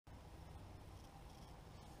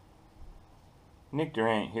Nick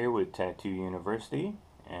Durant here with Tattoo University,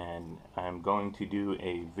 and I'm going to do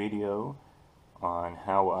a video on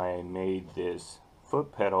how I made this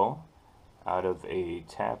foot pedal out of a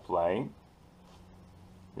tap light.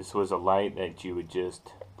 This was a light that you would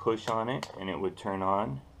just push on it and it would turn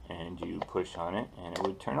on, and you push on it and it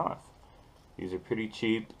would turn off. These are pretty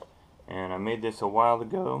cheap, and I made this a while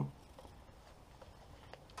ago.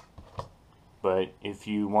 But if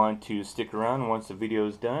you want to stick around once the video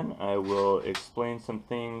is done, I will explain some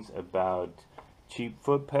things about cheap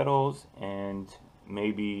foot pedals, and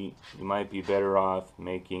maybe you might be better off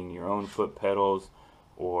making your own foot pedals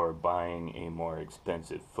or buying a more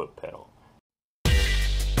expensive foot pedal.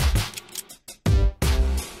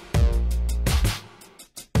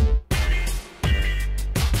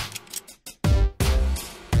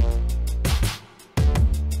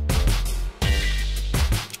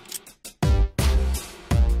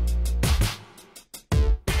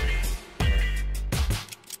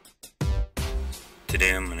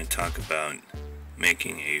 Today I'm going to talk about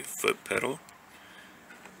making a foot pedal,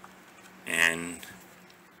 and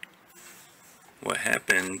what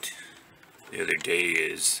happened the other day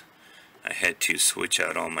is I had to switch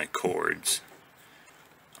out all my cords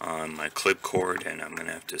on my clip cord, and I'm going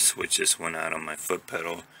to have to switch this one out on my foot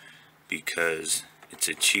pedal because it's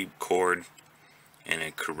a cheap cord and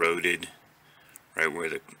it corroded right where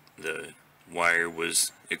the wire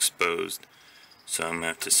was exposed, so I'm going to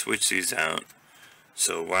have to switch these out.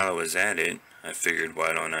 So while I was at it, I figured,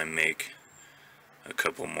 why don't I make a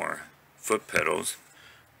couple more foot pedals.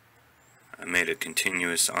 I made a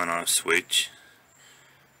continuous on-off switch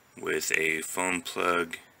with a foam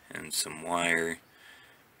plug and some wire,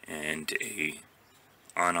 and a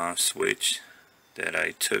on-off switch that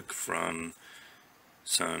I took from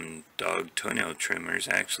some dog toenail trimmers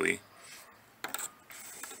actually.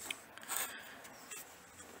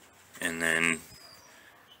 And then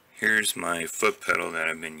here's my foot pedal that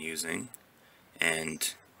I've been using,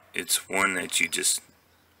 and it's one that you just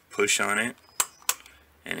push on it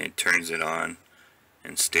and it turns it on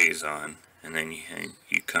and stays on, and then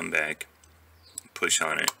you come back, push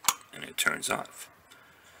on it, and it turns off.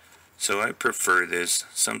 So I prefer this.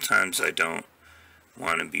 Sometimes I don't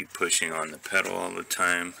want to be pushing on the pedal all the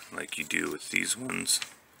time like you do with these ones.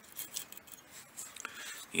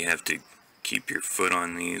 You have to keep your foot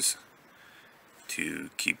on these to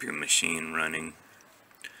keep your machine running.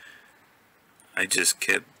 I just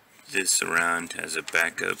kept this around as a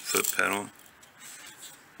backup foot pedal.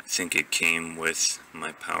 I think it came with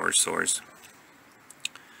my power source.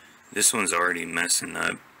 This one's already messing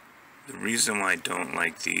up. The reason why I don't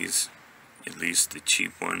like these, at least the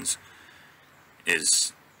cheap ones,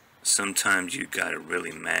 is sometimes you gotta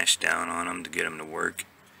really mash down on them to get them to work,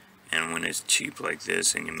 and when it's cheap like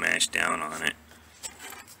this and you mash down on it,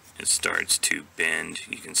 it starts to bend.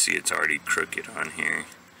 You can see it's already crooked on here.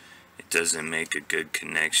 It doesn't make a good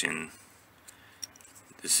connection.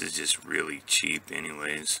 This is just really cheap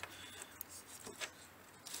anyways.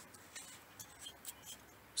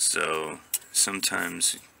 So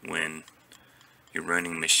sometimes when you're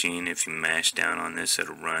running machine, if you mash down on this,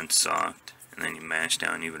 it'll run soft, and then you mash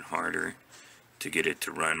down even harder to get it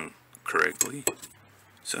to run correctly.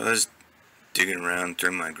 So I was digging around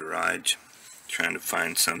through my garage trying to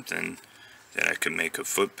find something that I could make a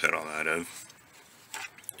foot pedal out of,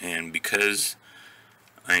 and because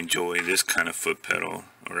I enjoy this kind of foot pedal,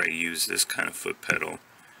 or I use this kind of foot pedal,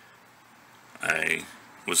 I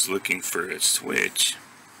was looking for a switch.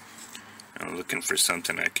 I'm looking for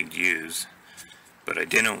something I could use, but I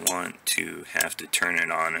didn't want to have to turn it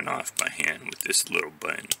on and off by hand with this little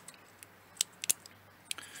button.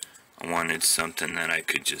 I wanted something that I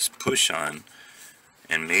could just push on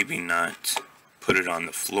and maybe not put it on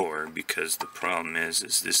the floor, because the problem is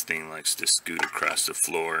this thing likes to scoot across the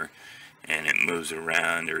floor and it moves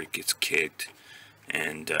around, or it gets kicked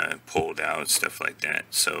and pulled out, stuff like that.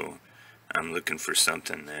 So I'm looking for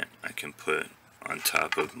something that I can put on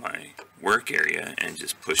top of my work area and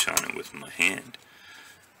just push on it with my hand.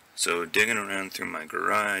 So digging around through my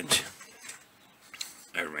garage,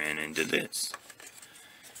 I ran into this,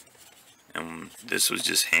 and this was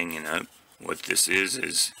just hanging up. What this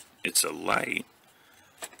is it's a light,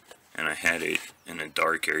 and I had it in a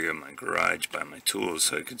dark area of my garage by my tools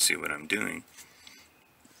so I could see what I'm doing.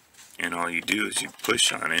 And all you do is you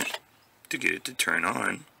push on it to get it to turn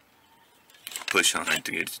on, push on it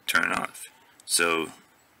to get it to turn off. So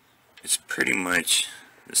it's pretty much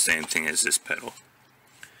the same thing as this pedal,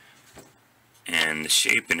 and the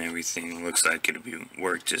shape and everything looks like it'll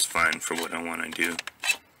work just fine for what I want to do.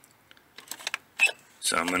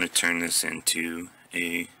 So I'm going to turn this into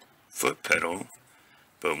a foot pedal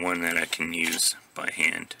but one that I can use by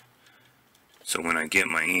hand. So when I get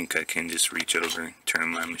my ink, I can just reach over, turn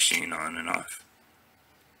my machine on and off.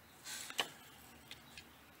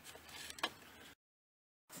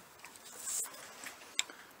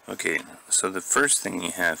 Okay, so the first thing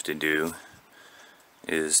you have to do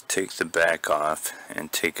is take the back off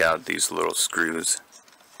and take out these little screws.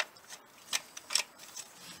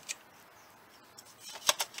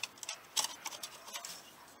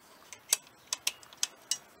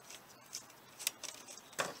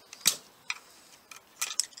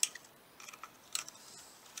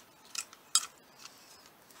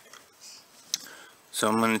 So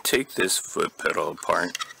I'm going to take this foot pedal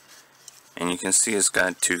apart, and you can see it's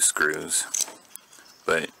got two screws,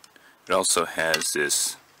 but it also has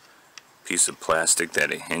this piece of plastic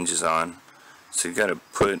that it hinges on. So you got to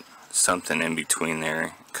put something in between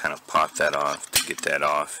there, kind of pop that off to get that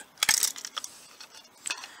off.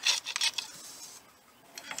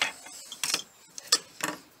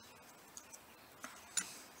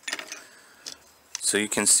 So you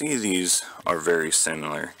can see these are very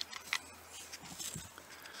similar.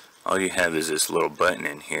 All you have is this little button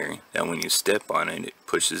in here that when you step on it, it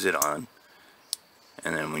pushes it on,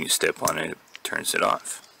 and then when you step on it, it turns it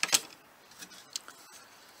off.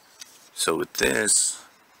 So with this,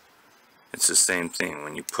 it's the same thing.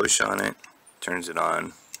 When you push on it, turns it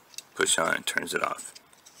on, push on it, turns it off.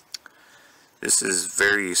 This is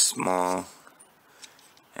very small,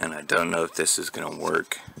 and I don't know if this is going to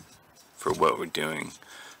work for what we're doing.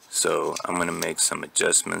 So I'm going to make some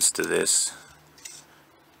adjustments to this.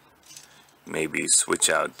 Maybe switch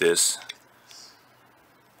out this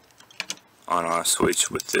on-off switch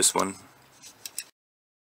with this one.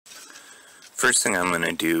 First thing I'm going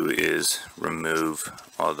to do is remove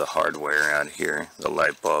all the hardware out here, the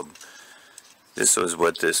light bulb. This was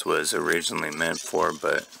what this was originally meant for,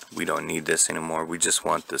 but we don't need this anymore. We just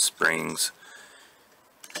want the springs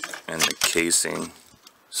and the casing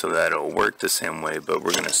so that it'll work the same way, but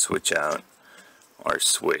we're going to switch out our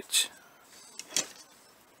switch.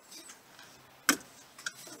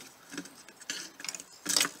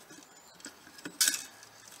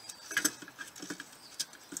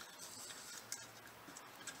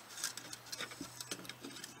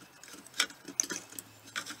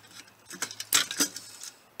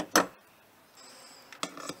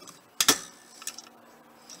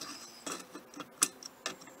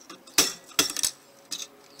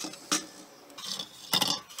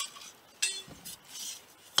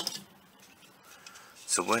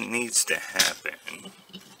 So what needs to happen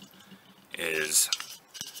is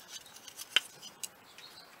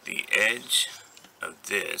the edge of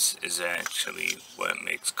this is actually what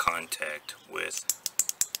makes contact with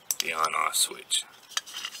the on-off switch.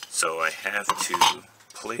 So I have to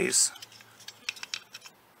place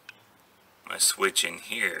my switch in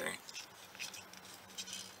here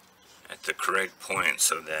at the correct point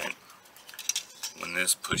so that when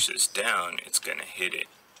this pushes down, it's going to hit it.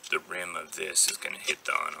 The rim of this is going to hit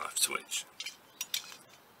the on-off switch.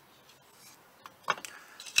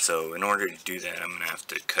 So in order to do that, I'm going to have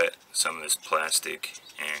to cut some of this plastic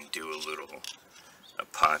and do a little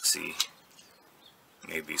epoxy.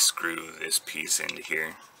 Maybe screw this piece into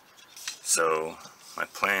here. So my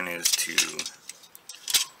plan is to,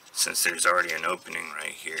 since there's already an opening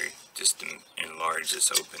right here, just enlarge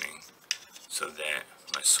this opening so that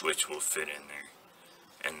my switch will fit in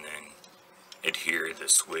there, and then adhere the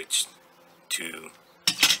switch to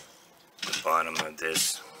the bottom of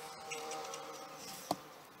this.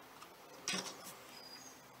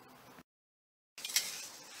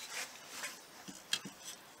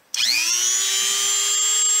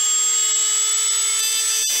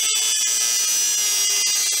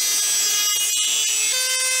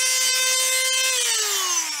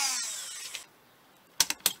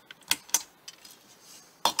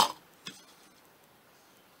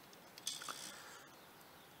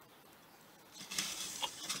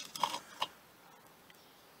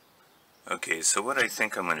 Okay, so what I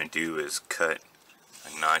think I'm going to do is cut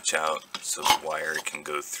a notch out so the wire can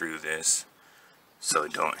go through this, so I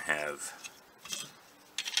don't have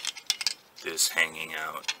this hanging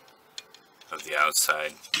out of the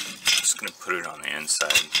outside. I'm just going to put it on the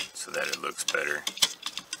inside so that it looks better,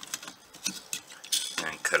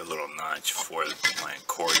 and cut a little notch for my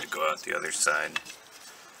cord to go out the other side.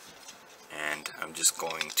 And I'm just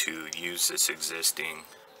going to use this existing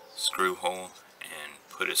screw hole and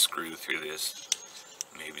put a screw through this,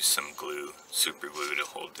 maybe some glue, super glue, to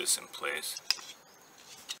hold this in place.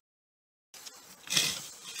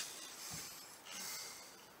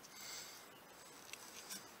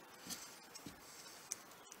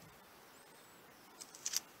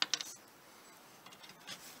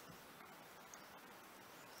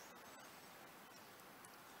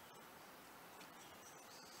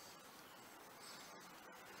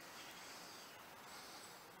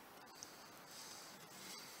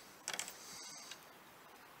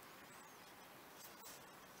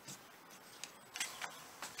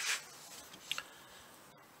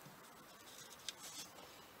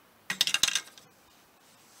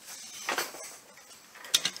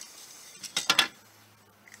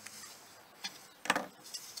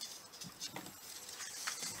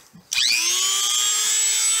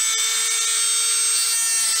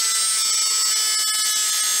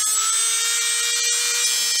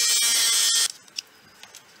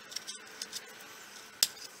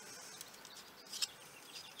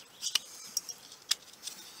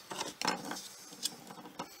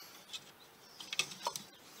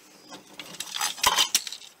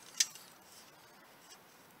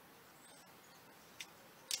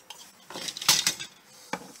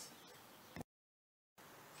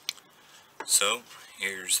 So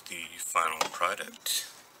here's the final product.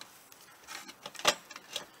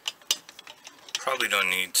 Probably don't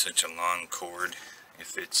need such a long cord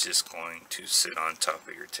if it's just going to sit on top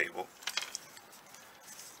of your table,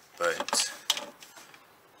 but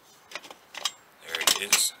there it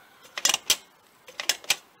is.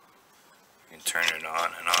 You can turn it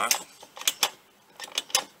on and off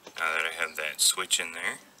now that I have that switch in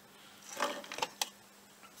there.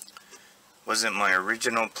 Wasn't my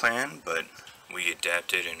original plan, but we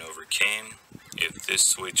adapted and overcame. If this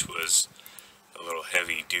switch was a little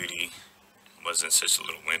heavy duty, wasn't such a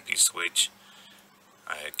little wimpy switch,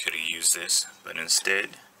 I could have used this, but instead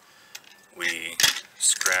we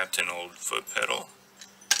scrapped an old foot pedal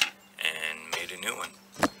and made a new one.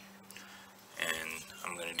 And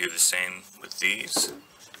I'm going to do the same with these.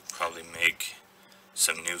 Probably make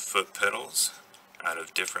some new foot pedals out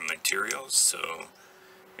of different materials. So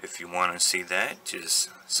if you want to see that, just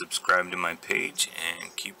subscribe to my page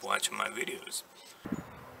and keep watching my videos.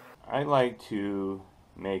 I like to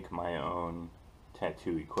make my own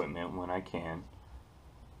tattoo equipment when I can.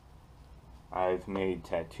 I've made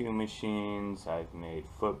tattoo machines, I've made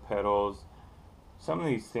foot pedals. Some of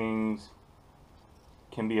these things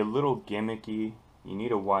can be a little gimmicky. You need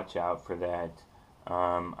to watch out for that.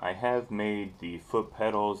 I have made the foot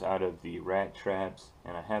pedals out of the rat traps,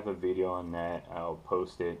 and I have a video on that. I'll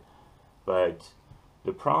post it. But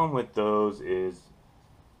the problem with those is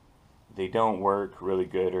they don't work really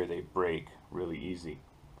good, or they break really easy.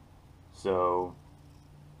 So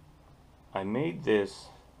I made this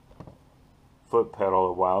foot pedal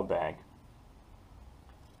a while back,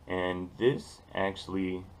 and this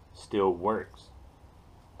actually still works.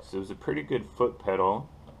 So it was a pretty good foot pedal.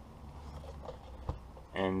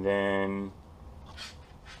 And then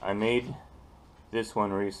I made this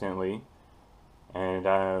one recently, and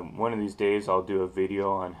one of these days I'll do a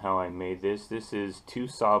video on how I made this. This is 2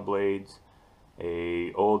 saw blades,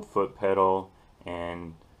 a old foot pedal,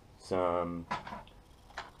 and some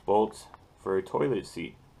bolts for a toilet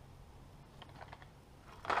seat,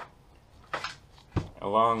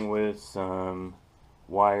 along with some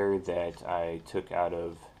wire that I took out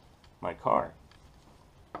of my car.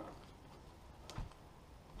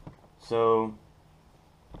 So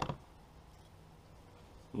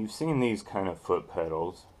you've seen these kind of foot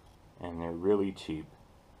pedals, and they're really cheap,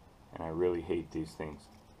 and I really hate these things.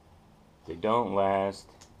 They don't last,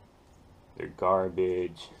 they're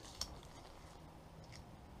garbage,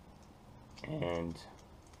 and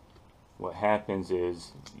what happens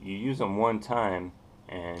is you use them one time,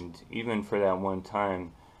 and even for that one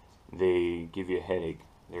time they give you a headache.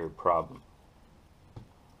 They're a problem.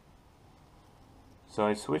 So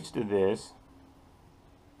I switched to this,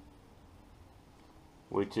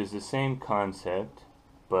 which is the same concept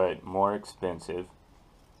but more expensive,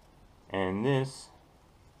 and this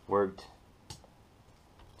worked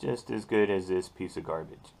just as good as this piece of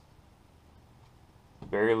garbage.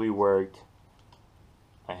 Barely worked.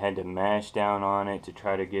 I had to mash down on it to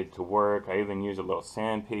try to get it to work. I even used a little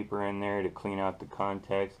sandpaper in there to clean out the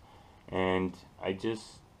contacts, and I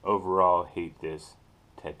just overall hate this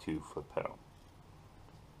tattoo foot pedal.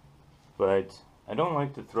 But I don't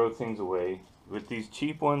like to throw things away. With these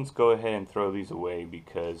cheap ones, go ahead and throw these away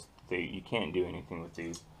because you can't do anything with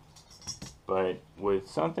these. But with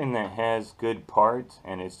something that has good parts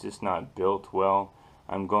and it's just not built well,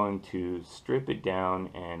 I'm going to strip it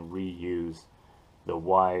down and reuse the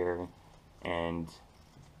wire. And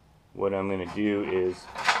what I'm going to do is,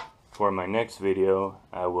 for my next video,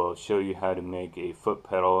 I will show you how to make a foot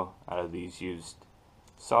pedal out of these used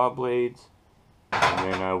saw blades.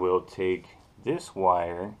 And then I will take this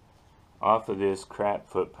wire off of this crap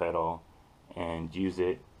foot pedal and use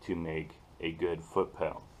it to make a good foot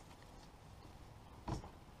pedal.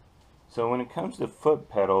 So when it comes to foot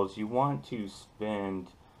pedals, you want to spend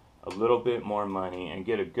a little bit more money and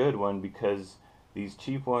get a good one, because these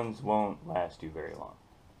cheap ones won't last you very long.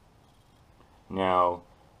 Now,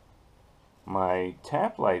 my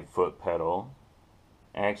tap light foot pedal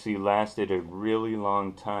actually lasted a really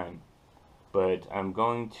long time. But I'm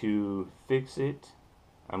going to fix it.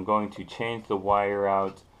 I'm going to change the wire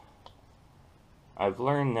out. I've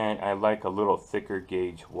learned that I like a little thicker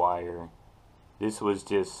gauge wire. This was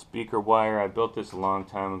just speaker wire. I built this a long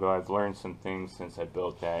time ago. I've learned some things since I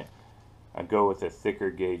built that. I go with a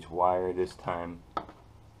thicker gauge wire this time.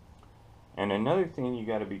 And another thing you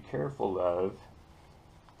got to be careful of,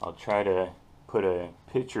 I'll try to put a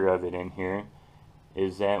picture of it in here,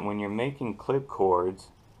 is that when you're making clip cords,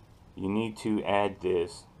 you need to add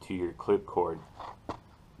this to your clip cord.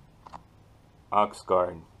 Ox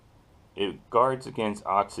guard. It guards against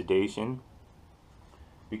oxidation,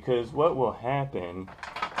 Because what will happen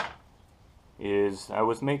is I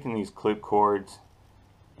was making these clip cords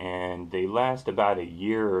and they last about a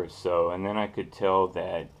year or so, and then I could tell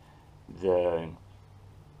that the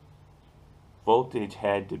voltage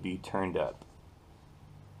had to be turned up,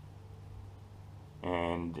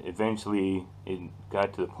 and eventually it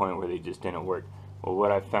got to the point where they just didn't work. Well,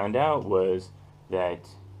 what I found out was that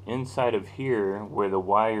inside of here, where the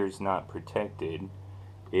wire's not protected,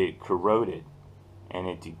 it corroded and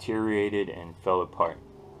it deteriorated and fell apart.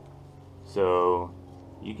 So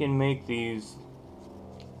you can make these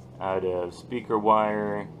out of speaker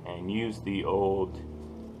wire and use the old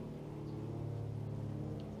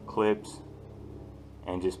clips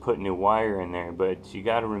and just put new wire in there, but you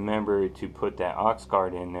got to remember to put that aux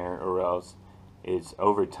guard in there, or else it's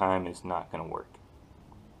over time it's not going to work.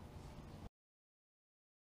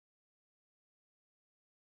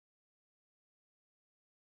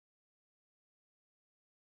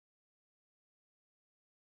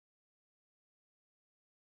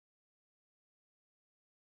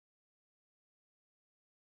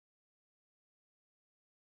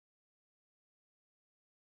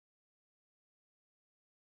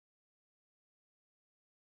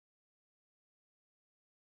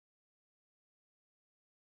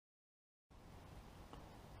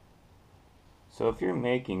 So if you're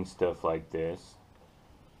making stuff like this,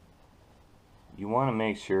 you want to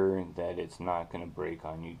make sure that it's not going to break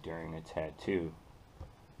on you during a tattoo.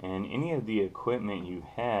 And any of the equipment you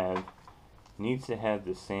have needs to have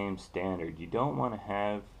the same standard. You don't want to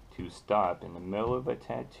have to stop in the middle of a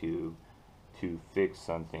tattoo to fix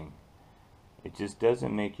something. It just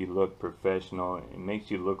doesn't make you look professional. It makes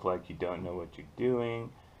you look like you don't know what you're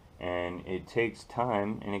doing, and it takes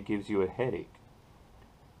time and it gives you a headache.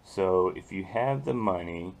 So if you have the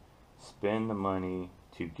money, spend the money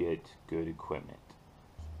to get good equipment.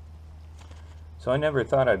 So I never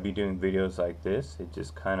thought I'd be doing videos like this. It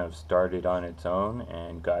just kind of started on its own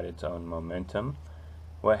and got its own momentum.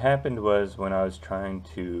 What happened was, when I was trying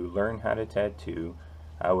to learn how to tattoo,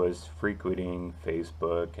 I was frequenting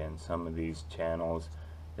Facebook and some of these channels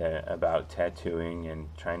about tattooing and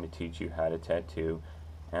trying to teach you how to tattoo,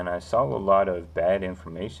 and I saw a lot of bad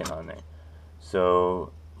information on there.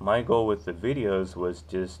 So my goal with the videos was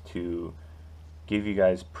just to give you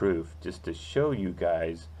guys proof, just to show you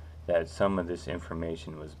guys that some of this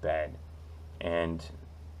information was bad. And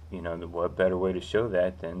you know, what better way to show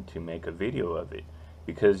that than to make a video of it?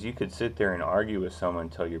 Because you could sit there and argue with someone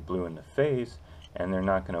until you're blue in the face, and they're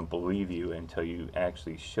not going to believe you until you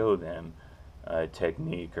actually show them a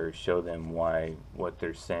technique or show them why what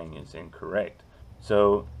they're saying is incorrect.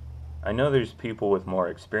 So I know there's people with more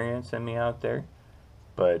experience than me out there,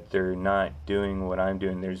 but they're not doing what I'm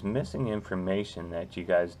doing. There's missing information that you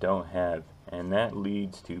guys don't have, and that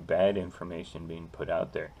leads to bad information being put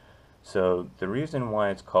out there. So the reason why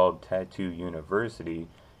it's called Tattoo University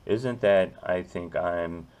isn't that I think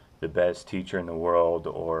I'm the best teacher in the world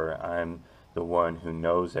or I'm the one who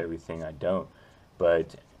knows everything. I don't.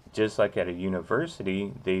 But just like at a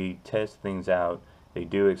university, they test things out, they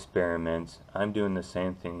do experiments. I'm doing the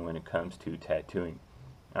same thing when it comes to tattooing.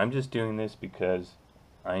 I'm just doing this because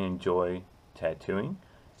I enjoy tattooing,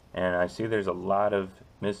 and I see there's a lot of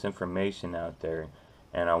misinformation out there,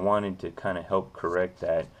 and I wanted to kind of help correct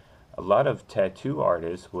that. A lot of tattoo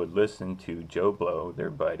artists would listen to Joe Blow,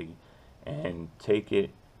 their buddy, and take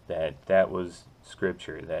it that that was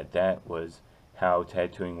scripture, that that was how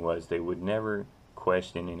tattooing was. They would never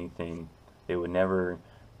question anything. They would never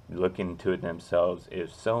look into it themselves.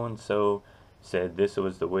 If so-and-so said this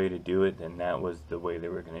was the way to do it, then that was the way they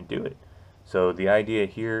were going to do it. So the idea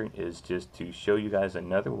here is just to show you guys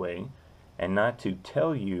another way, and not to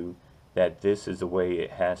tell you that this is the way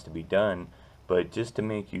it has to be done, but just to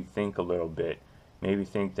make you think a little bit. Maybe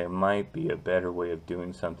think there might be a better way of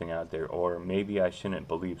doing something out there, or maybe I shouldn't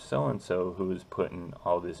believe so-and-so who is putting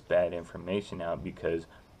all this bad information out because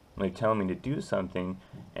they tell me to do something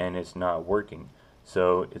and it's not working.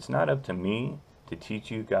 So it's not up to me to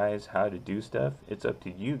teach you guys how to do stuff. It's up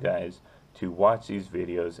to you guys to watch these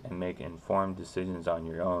videos and make informed decisions on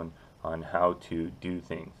your own on how to do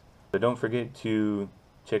things. So don't forget to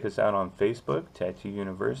check us out on Facebook, Tattoo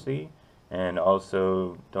University, and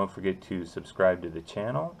also don't forget to subscribe to the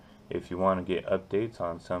channel if you want to get updates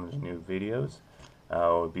on some of the new videos.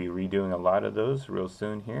 We'll be redoing a lot of those real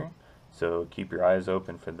soon here, so keep your eyes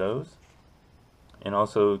open for those. And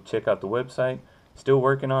also check out the website. Still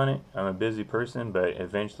working on it. I'm a busy person, but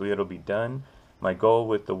eventually it'll be done. My goal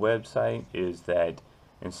with the website is that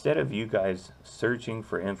instead of you guys searching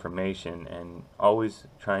for information and always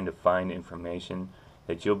trying to find information,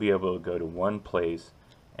 that you'll be able to go to one place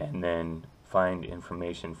and then find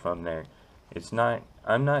information from there.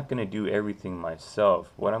 I'm not going to do everything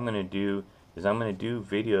myself. What I'm going to do is I'm going to do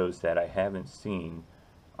videos that I haven't seen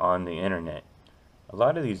on the internet. A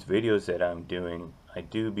lot of these videos that I'm doing, I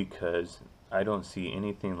do because I don't see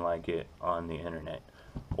anything like it on the internet.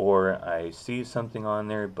 Or I see something on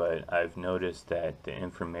there, but I've noticed that the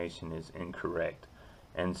information is incorrect.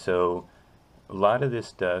 And so a lot of this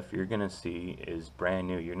stuff you're going to see is brand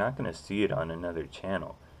new. You're not going to see it on another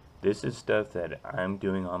channel. This is stuff that I'm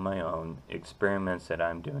doing on my own, experiments that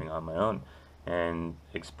I'm doing on my own. And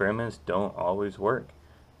experiments don't always work.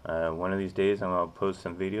 One of these days I'm going to post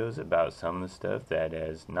some videos about some of the stuff that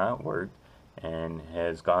has not worked and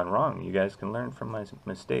has gone wrong. You guys can learn from my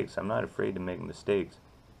mistakes. I'm not afraid to make mistakes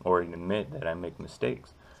or admit that I make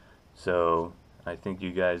mistakes. So I think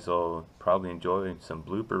you guys will probably enjoy some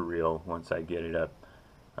blooper reel once I get it up.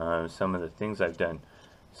 Some of the things I've done.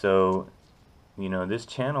 So, you know, this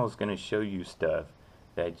channel is going to show you stuff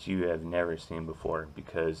that you have never seen before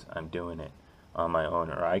because I'm doing it on my own,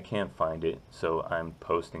 or I can't find it, so I'm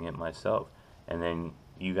posting it myself. And then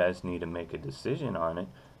you guys need to make a decision on it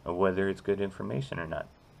of whether it's good information or not.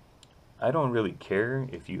 I don't really care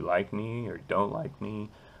if you like me or don't like me,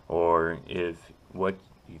 or if what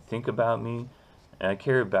you think about me. I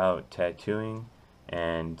care about tattooing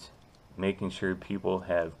and making sure people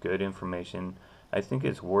have good information. I think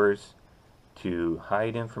it's worse to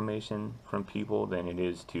hide information from people than it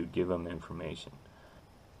is to give them information.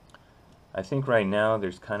 I think right now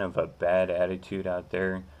there's kind of a bad attitude out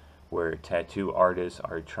there where tattoo artists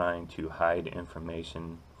are trying to hide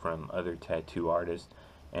information from other tattoo artists,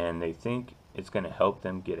 and they think it's going to help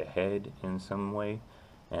them get ahead in some way.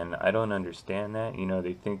 And I don't understand that. You know,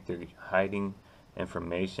 they think they're hiding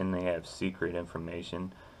information, they have secret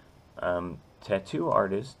information. Tattoo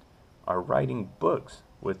artists are writing books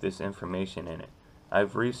with this information in it.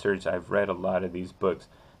 I've read a lot of these books.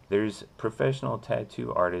 There's professional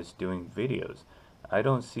tattoo artists doing videos. I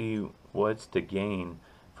don't see what's to gain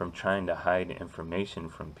from trying to hide information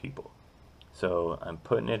from people. So I'm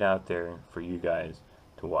putting it out there for you guys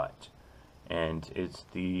to watch. And it's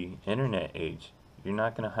the internet age. You're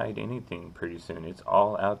not going to hide anything pretty soon. It's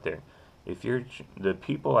all out there. If you're the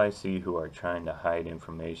people I see who are trying to hide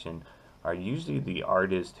information are usually the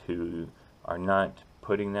artists who are not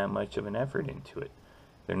putting that much of an effort into it.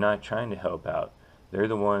 They're not trying to help out. They're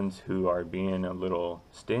the ones who are being a little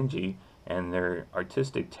stingy, and their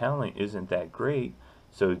artistic talent isn't that great,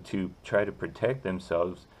 so to try to protect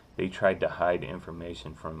themselves, they tried to hide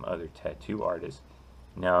information from other tattoo artists.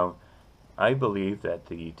 Now, I believe that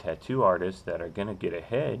the tattoo artists that are going to get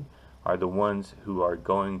ahead are the ones who are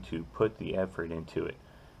going to put the effort into it.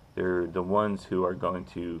 They're the ones who are going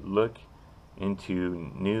to look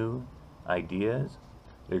into new ideas.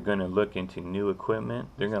 They're going to look into new equipment.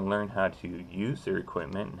 They're going to learn how to use their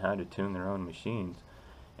equipment and how to tune their own machines.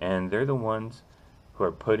 And they're the ones who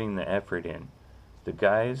are putting the effort in. The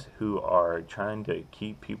guys who are trying to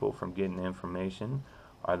keep people from getting information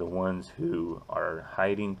are the ones who are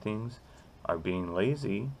hiding things, are being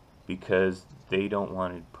lazy because they don't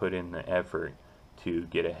want to put in the effort to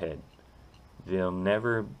get ahead. They'll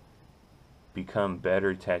never become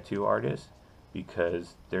better tattoo artists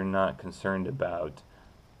because they're not concerned about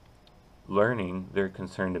learning. They're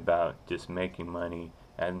concerned about just making money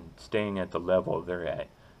and staying at the level they're at.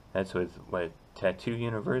 That's with Tattoo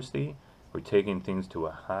University. We're taking things to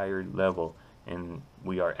a higher level, and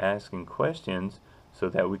we are asking questions so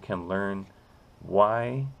that we can learn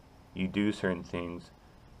why you do certain things,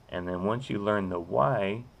 and then once you learn the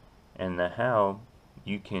why and the how,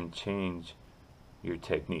 you can change your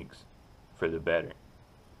techniques for the better.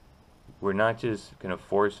 We're not just going to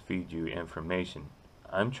force feed you information.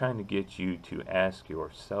 I'm trying to get you to ask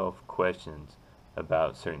yourself questions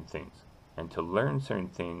about certain things and to learn certain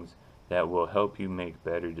things that will help you make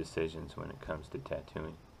better decisions when it comes to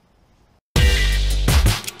tattooing.